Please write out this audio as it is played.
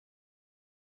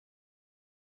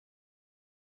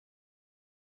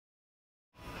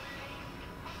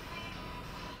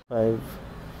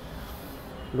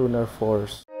5 Lunar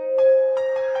Force.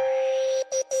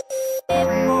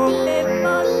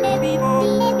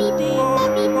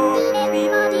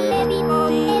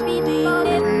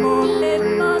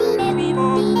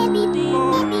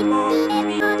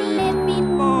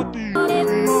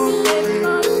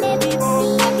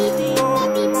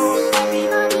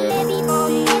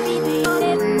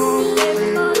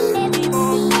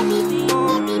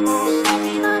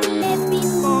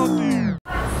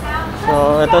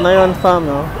 So, ito na yun, fam,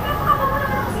 no?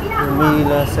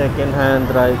 Mila Second Hand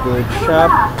Dry Goods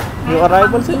Shop. Yung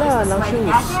arrival sila ng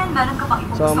shoes.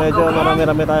 So, medyo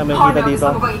marami-rami tayo may kita dito.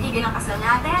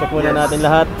 Check muna natin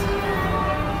lahat.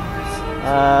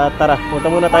 Tara, punta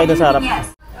muna tayo dun sa harap.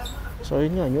 So,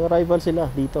 yun yan, yung arrival sila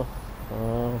dito.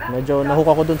 Medyo nahook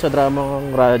ako dun sa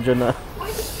dramang radyo na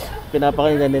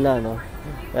pinapakinggan nila, no?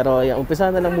 Pero, yan,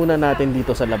 umpisa na lang muna natin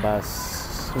dito sa labas.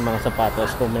 Yung mga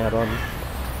sapatos kung meron.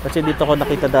 Kasi dito ko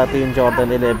nakita dati yung Jordan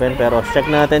 11, pero check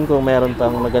natin kung meron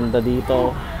pang maganda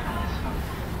dito.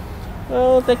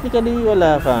 Well, technically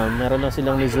wala pa. Meron na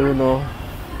silang Mizuno.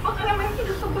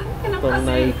 Itong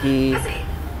Nike.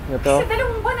 Ito. Kasi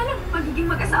dalawang buwan na lang, magiging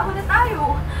mag-asawa na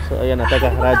tayo. So ayan na,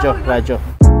 teka, radyo.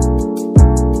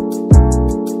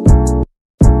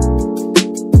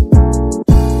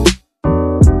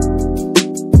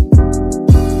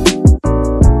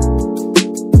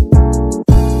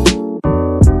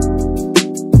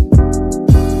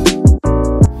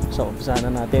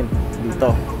 Umpisahan na natin dito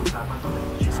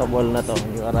sa wall na to,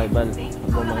 yung arrival.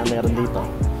 Ano mga meron dito?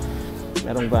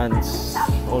 Merong Vans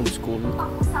old school.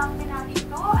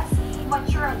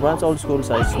 Vans old school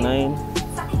size 9.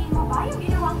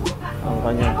 Ang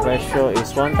kanyang presyo is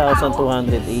 1,280.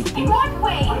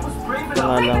 Ito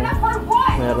nga lang,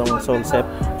 merong sole set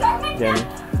dyan.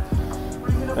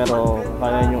 Pero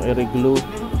kaya nyo i-reglue,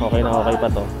 okay na okay pa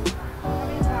to.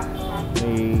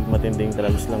 May matinding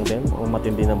drugs lang din o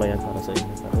matindi na ba yan para sa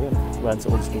inyo? Pero yun, Vans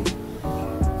old school.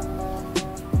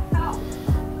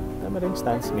 Rin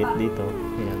Stan Smith dito.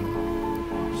 Ayan.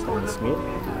 Stan Smith.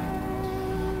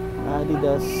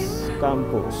 Adidas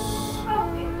Campus.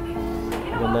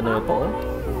 Ganda na ito.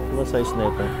 Ano size na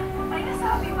ito?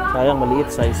 Sayang maliit,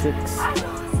 size 6.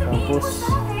 Campus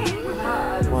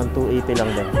 1,280 lang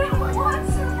din.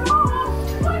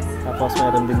 Tapos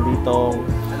meron din dito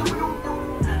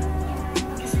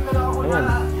ayan,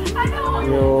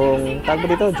 yung tag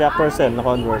dito, Jack Purcell na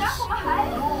Converse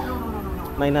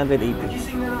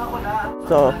 980.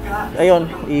 So, ayun,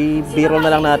 i-biro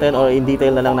na lang natin o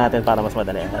in-detail na lang natin para mas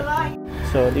madali.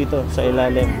 So, dito sa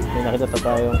ilalim, may nakita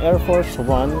tayong Air Force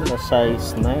 1 na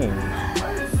size 9.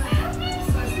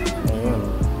 Ayun.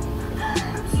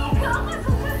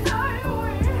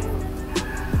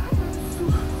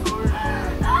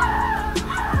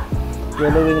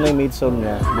 Yellowing na yung midsole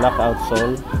niya, black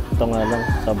outsole. Ito nga lang,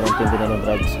 sobrang tindi na ng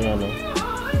drugs niya, no?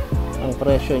 Ang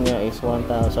presyo niya is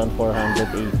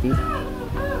 1,480.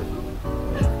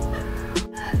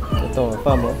 Ito,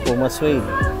 Pamo, Puma Suede,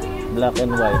 black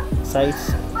and white,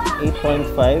 size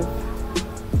 8.5,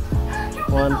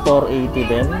 1,480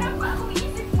 din.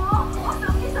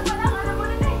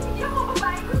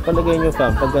 Palagay nyo,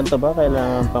 Pam, pag ganito ba,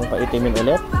 kailangan pang paitimin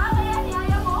ulit?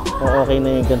 O okay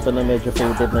na yung ganito na medyo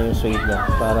faded na yung suede na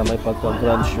para may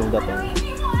pagka-grunge yung dating?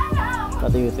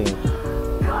 What do you think?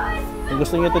 Kung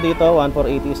gusto nyo ito dito,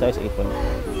 1,480, size 8.5.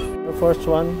 Air Force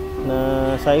 1 na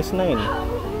size 9.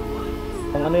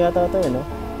 Pang ano yata ito eh, no?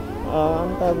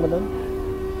 Ano tawag mo doon?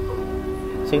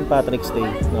 St. Patrick's Day,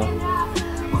 no?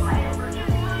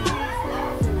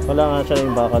 Wala nga siya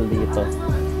yung bakal dito.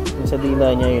 Yung sa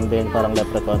dila niya yun din, parang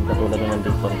leprechaun, katulad na ng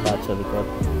dito, patch sa likod.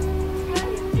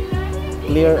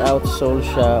 Clear outsole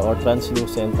siya or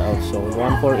translucent outsole,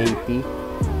 1,480.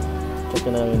 Check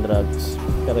na lang yung drugs,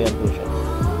 pero yan po siya.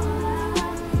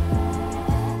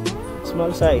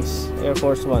 Small size, Air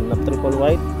Force 1 na triple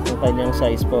white. Ang kanyang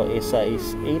size po is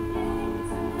size 8.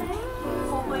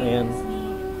 Ayan.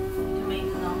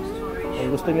 Kung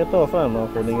gusto nyo to, fam,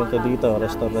 kunin nyo to dito,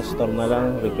 restore na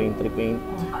lang, repaint.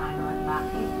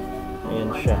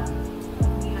 Ayan siya.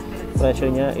 Presyo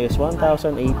niya is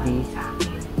 1,080.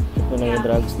 Check na yung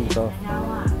drugs dito.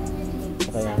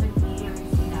 Ayan.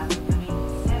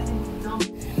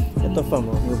 Ito, fam,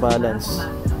 New Balance.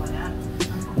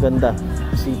 Ganda.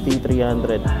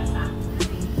 CT300.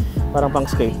 Parang pang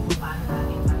skate.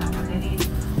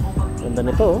 Ganda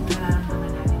nito.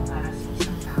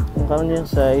 Ang kanyang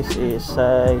size is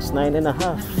size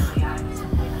 9.5.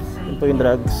 Yun po yung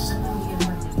drugs.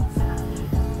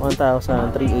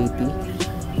 1,380.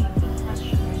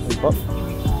 Yun po.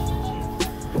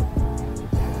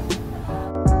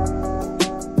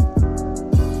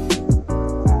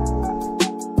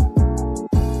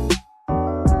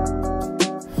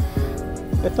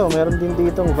 ito, meron din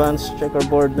ditong Vans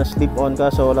checkerboard na slip-on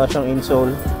kaso wala siyang insole.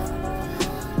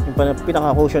 Yung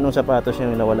pinaka-cushion ng sapatos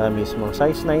niya yung nawala mismo.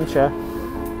 Size 9 siya.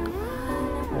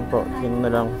 Yan po, yun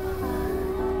na lang.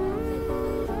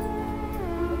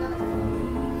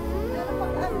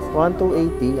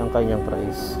 $1,280 ang kanyang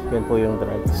price. Yan po yung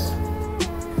drugs.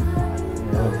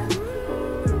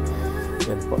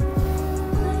 Yan po.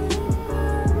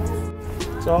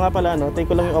 So nga pala, no, take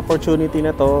ko lang yung opportunity na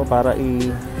to para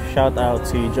i-shout out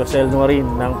si Josel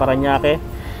Norin ng Paranaque.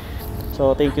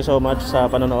 So thank you so much sa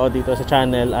panonood dito sa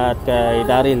channel, at kay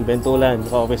Daryl Bentulan,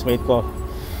 ka-office mate ko.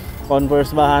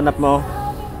 Converse ba hanap mo?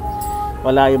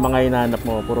 Wala yung mga hinahanap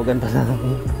mo, puro ganito lang.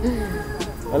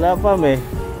 Wala pa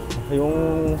yung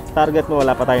target mo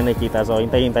wala pa tayong nakikita, so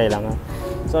hintay-hintay lang ha.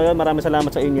 So yun, maraming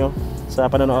salamat sa inyo sa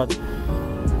panonood.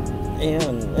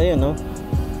 Ayun no,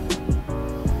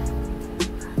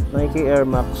 Nike Air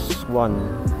Max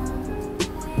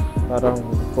 1, parang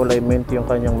kulay mint yung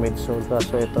kanyang midsole,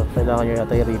 kaso ito kailangan nyo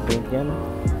yata i-repaint yan.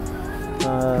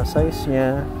 Size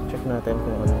nya, check natin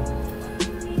kung ano.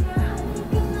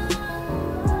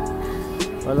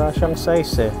 Wala siyang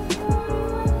size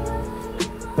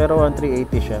pero 1,380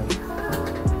 siya.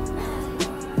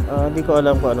 Hindi ko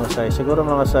alam kung anong size, siguro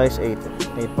mga size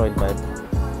 8.5.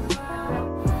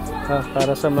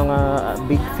 Para sa mga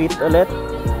big feet ulit,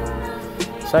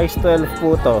 size 12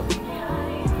 po to.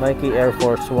 Nike Air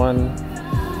Force 1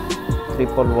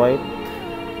 triple white.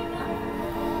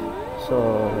 So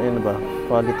ayun ba,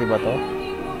 quality ba to?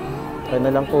 Kaya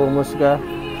na lang po umusga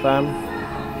fam.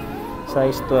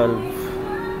 Size 12,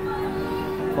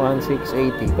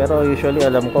 1,680. Pero usually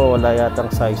alam ko wala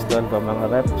yatang size 12 pa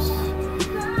mga reps.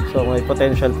 So may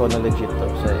potential po na legit to.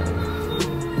 So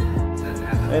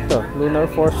ito,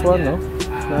 Lunar Force 1 no,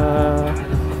 na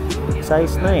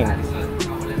size 9.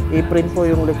 I-print po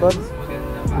yung likod,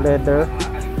 leather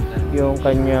yung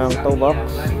kanyang toe box.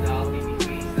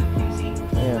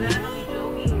 Ayan.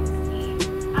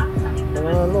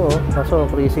 Ano, kaso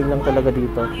freezing lang talaga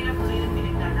dito.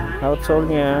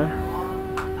 Outsole nya,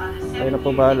 ayun na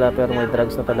po bahala, pero may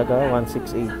drugs na talaga,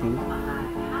 1,680.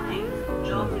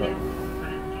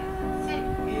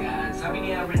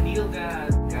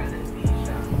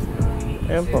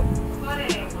 Ayan po,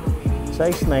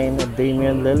 size 9 at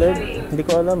Damian Lillard. Hindi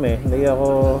ko alam hindi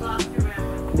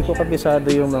ko kabisado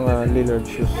yung mga Lillard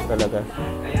shoes talaga,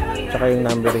 tsaka yung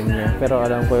numbering niya, pero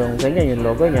alam ko yung ganyan, yung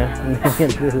logo niya.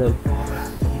 Lillard.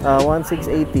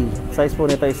 1,680. Size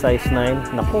po nito ay size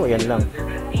 9. Naku, yan lang,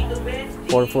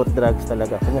 4-foot drugs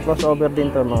talaga. Kung crossover din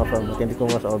to mga fam, hindi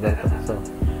ko crossover to. So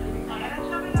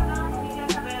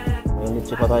ayun,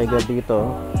 si Tiger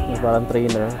dito, yung parang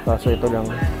trainer, kaso ito lang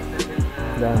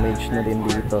damage na din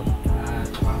dito.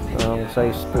 Ang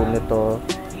size po nito,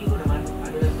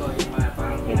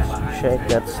 let's check,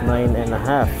 that's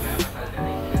 9.5.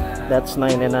 That's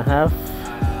 9.5.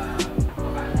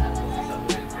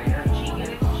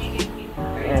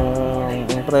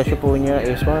 Ang presyo po niya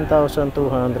is 1,280.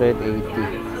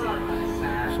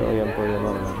 So ayan po yung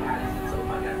mga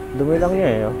dumi lang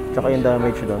niya tsaka yung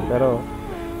damage doon, pero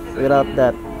without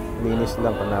that, linis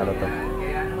lang, panalo to.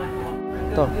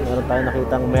 Ito, meron tayong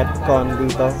nakitang Metcon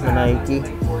dito na Nike.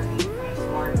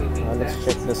 Let's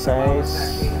check the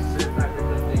size.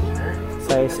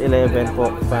 Size 11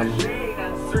 po fam.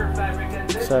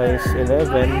 Size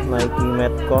 11 Nike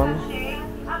Metcon,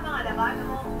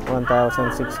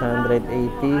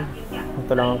 1,680.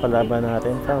 Ito lang ang kalaban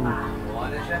natin fam.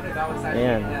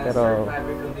 Ayan, pero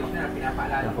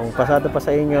kung pasado pa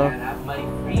sa inyo,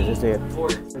 this is it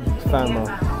fam.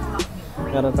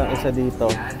 Meron tayong isa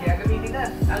dito,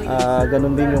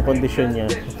 ganun din yung condition niya.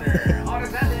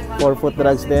 4-foot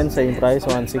drugs din, same price,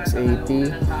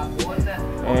 1,680.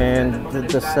 And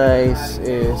the size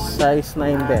is size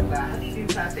 9 din.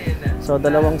 So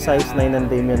dalawang size 9 ng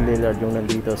Damian Lillard yung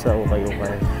nandito sa Ukay.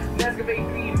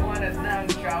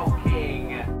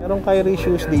 Merong Kyrie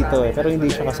shoes dito pero hindi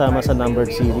siya kasama sa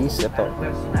numbered series. Ito,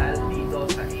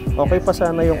 okay pa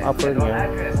sana yung upper niya,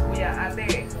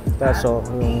 kaso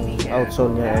yung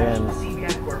outsole niya, ayan,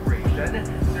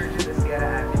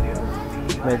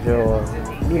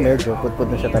 medyo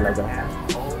putput na siya talaga.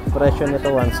 Presyo nito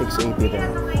 1,680 din.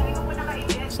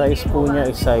 Size po niya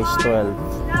is size 12.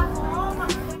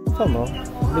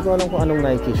 Hindi ko alam kung anong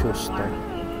Nike shoes to.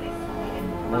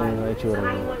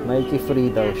 Nike free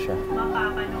daw siya.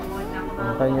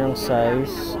 Ang kanyang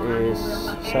size is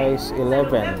size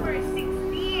 11.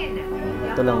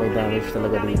 Ito lang, may damage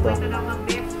talaga dito.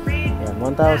 Ayan,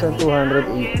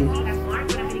 1,280.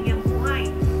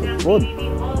 Good.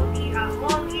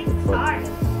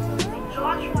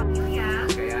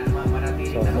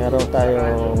 So meron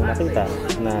tayong nakita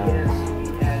na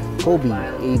Kobe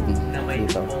AB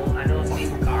dito.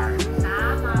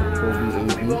 Kobe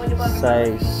AB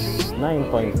size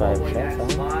 9.5 siya.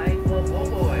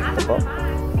 Ito po.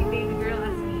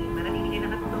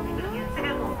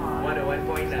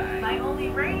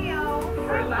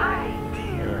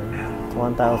 Ayan,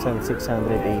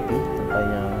 1,680 ang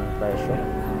kanyang presyo.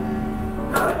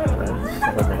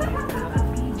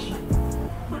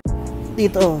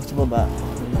 Dito sa baba,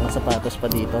 mga sapatos pa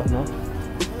dito, no?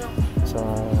 So,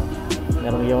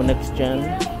 merong Yonex dyan,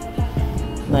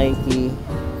 Nike,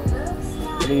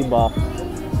 Reebok,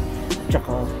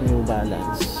 tsaka New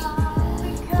Balance.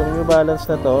 Itong New Balance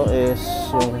na to is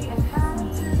yung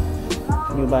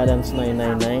New Balance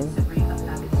 999.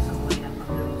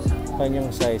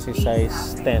 Kanyang size is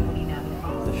size 10.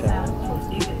 Ito siya.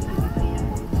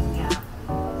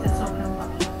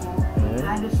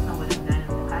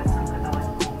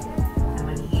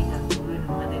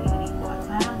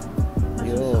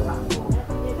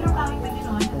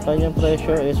 Ang kanyang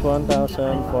presyo is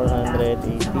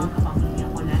 1,480.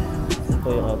 Ito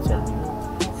yung outside.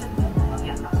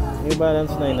 New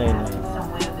Balance 999.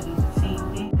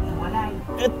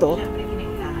 Ito,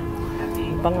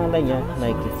 ang pangalan niya,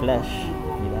 Nike Flash.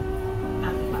 Diba?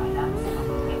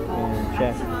 Ayan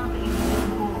siya.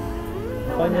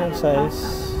 Ang kanyang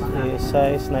size is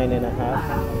size 9.5.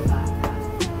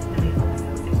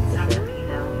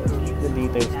 The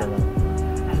details na lang.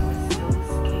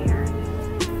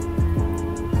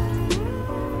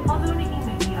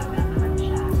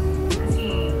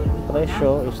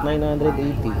 Presyo is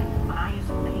 980.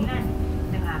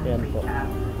 Ayan po.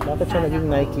 Bakit siya naging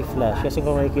Nike Flash? Kasi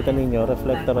kung makikita ninyo,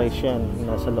 reflectorize yan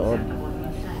nasa loob.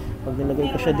 Pag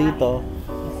nilagay ko siya dito,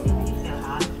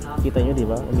 kita nyo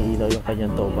diba? Umiilaw yung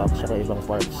kanyang toe box saka ibang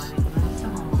parts.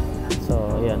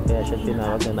 So ayan, kaya siya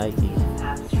tinawag na Nike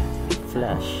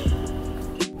Flash.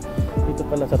 Dito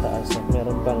pala sa taas,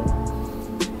 meron pang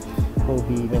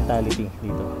Kobe mentality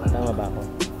dito. Tama ba ako?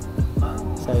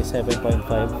 Size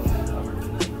 7.5.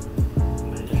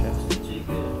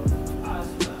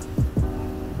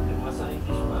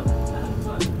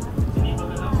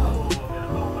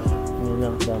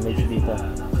 Damage dito.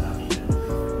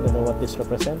 Don't know what this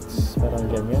represents, pero ang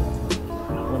ganyan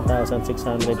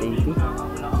 1,680.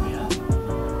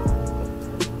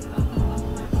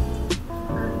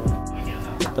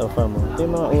 Ito fam, ito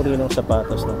yung mga uri ng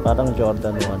sapatos na parang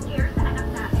Jordan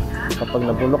 1. Kapag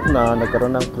nabulok na,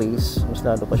 nagkaroon ng crease, mas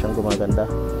lalo pa siyang gumaganda.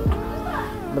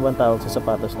 Ano bang tawag sa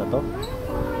sapatos na to?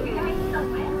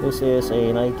 This is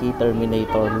a Nike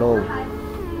Terminator Low.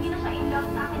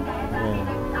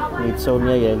 Midsole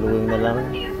niya, yellowing na lang.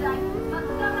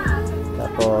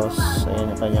 Tapos, ayan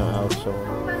yung kanyang outsole.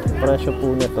 Presyo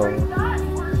po nito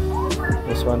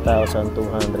is 1,280.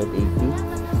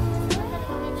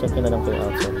 Check na lang po yung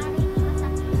outsole.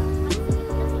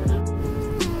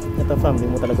 Ito fam, di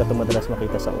mo talaga ito madalas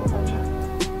makita sa ukay.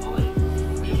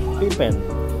 Pippen.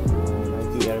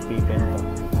 Nike Air Pippen to.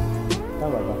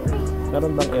 Tama ba?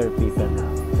 Meron bang Air Pippen?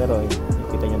 Pero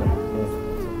nakita nyo naman.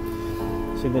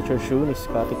 Signature shoe ni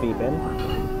Scottie Pippen.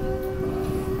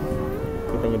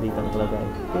 Kita nyo dito nakalagay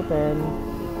Pippen.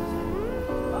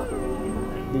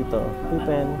 Dito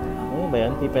Pippen. Ano ba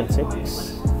yan? Pippen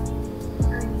 6.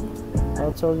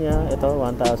 Outsole niya, ito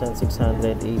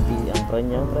 1,680 ang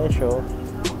kanyang presyo.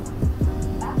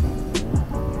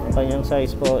 Ang kanyang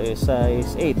size po is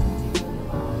size 8.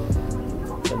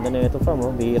 Ganda na ito fam,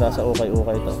 bihira sa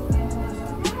ukay-ukay ito.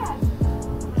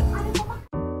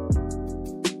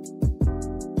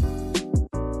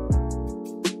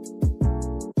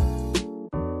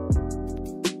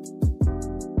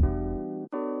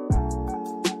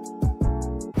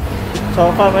 So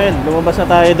fam, ayun, lumabas na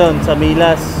tayo doon sa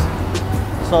Milas.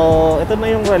 So ito na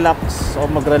yung relax o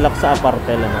mag-relax sa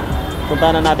apartel.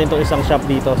 Punta na natin itong isang shop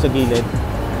dito sa gilid.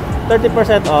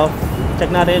 30% off.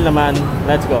 Check natin yung laman.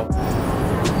 Let's go.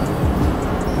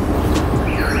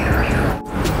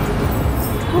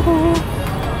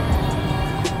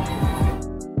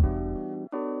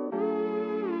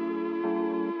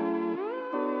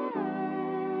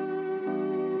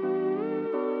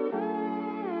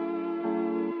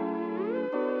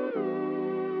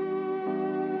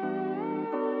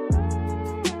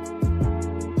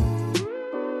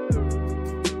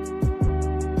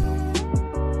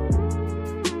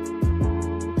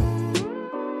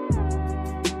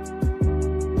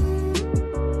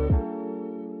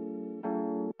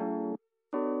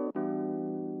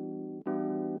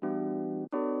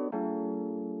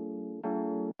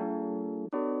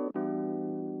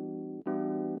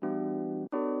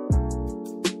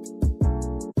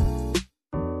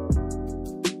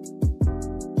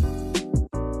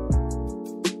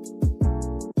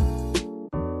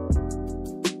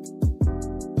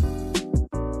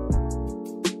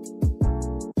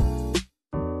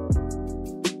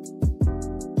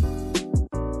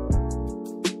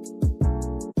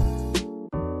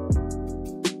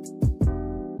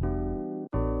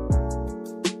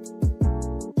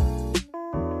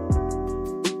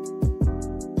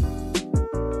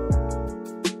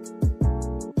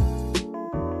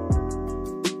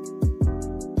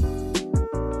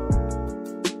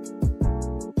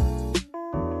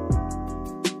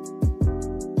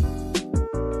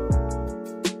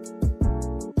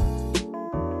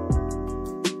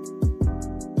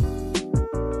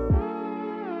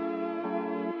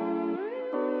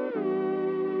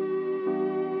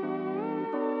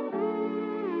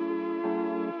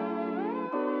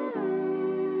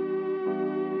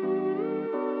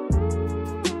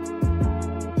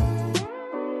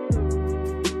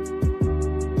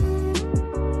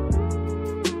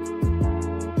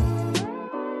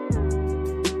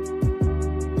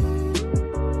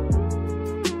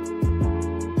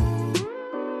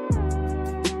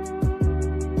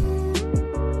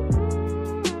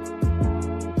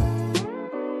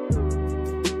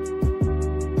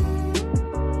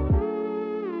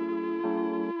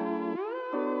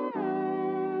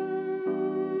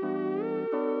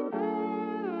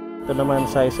 Ito naman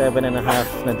size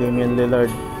 7.5 na Damian Lillard,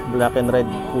 black and red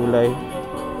kulay.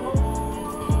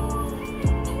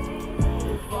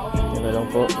 Yan na lang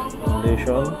po,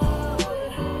 condition.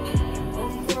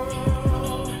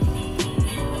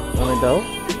 Ano daw?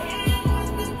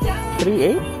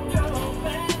 3.8?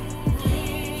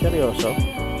 Seryoso?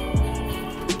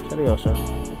 Seryoso?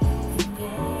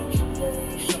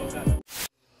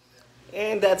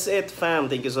 And that's it, fam.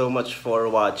 Thank you so much for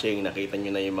watching. Nakita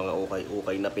nyo na yung mga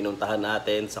ukay-ukay na pinuntahan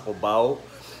natin sa Cubao.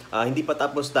 Hindi pa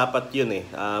tapos dapat yun eh.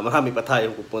 Marami pa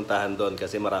tayong pupuntahan doon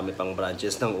kasi marami pang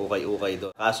branches ng ukay-ukay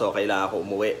doon. Kaso kailangan ko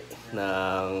umuwi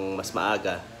ng mas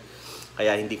maaga.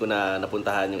 Kaya hindi ko na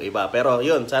napuntahan yung iba. Pero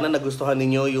yun, sana nagustuhan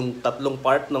ninyo yung tatlong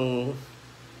part ng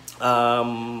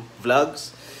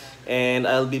vlogs. And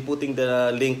I'll be putting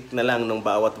the link na lang ng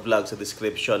bawat vlog sa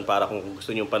description para kung gusto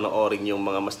nyo panoorin yung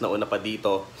mga mas nauna pa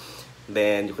dito,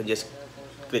 then you can just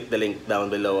click the link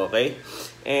down below, okay?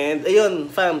 And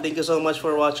ayun, fam, thank you so much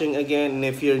for watching again. And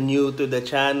if you're new to the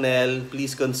channel,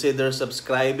 please consider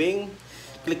subscribing.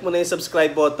 Click mo na yung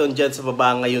subscribe button dyan sa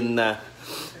baba ngayon na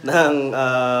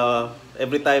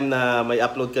every time na may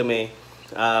upload kami,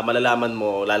 malalaman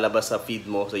mo, lalabas sa feed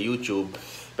mo sa YouTube.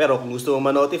 Pero kung gusto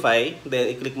mo ma-notify, then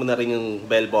i-click mo na rin yung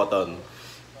bell button.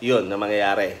 Yun na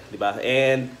mangyayari, di ba?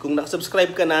 And kung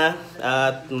nakasubscribe ka na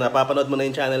at napapanood mo na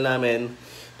yung channel namin,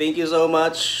 thank you so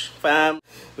much, fam.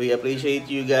 We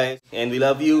appreciate you guys and we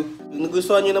love you. Kung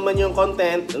nagustuhan nyo naman yung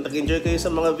content at nag-enjoy kayo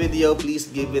sa mga video, please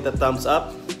give it a thumbs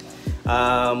up.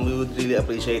 We would really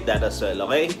appreciate that as well,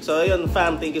 okay? So yun,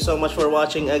 fam, thank you so much for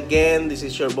watching again. This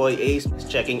is your boy Ace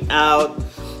checking out.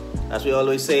 As we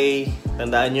always say,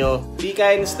 tandaan nyo, be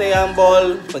kind, stay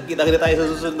humble. Magkita-kita tayo sa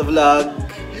susunod na vlog.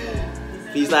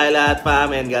 Peace tayo lahat,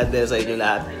 fam, and God bless sa inyo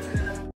lahat.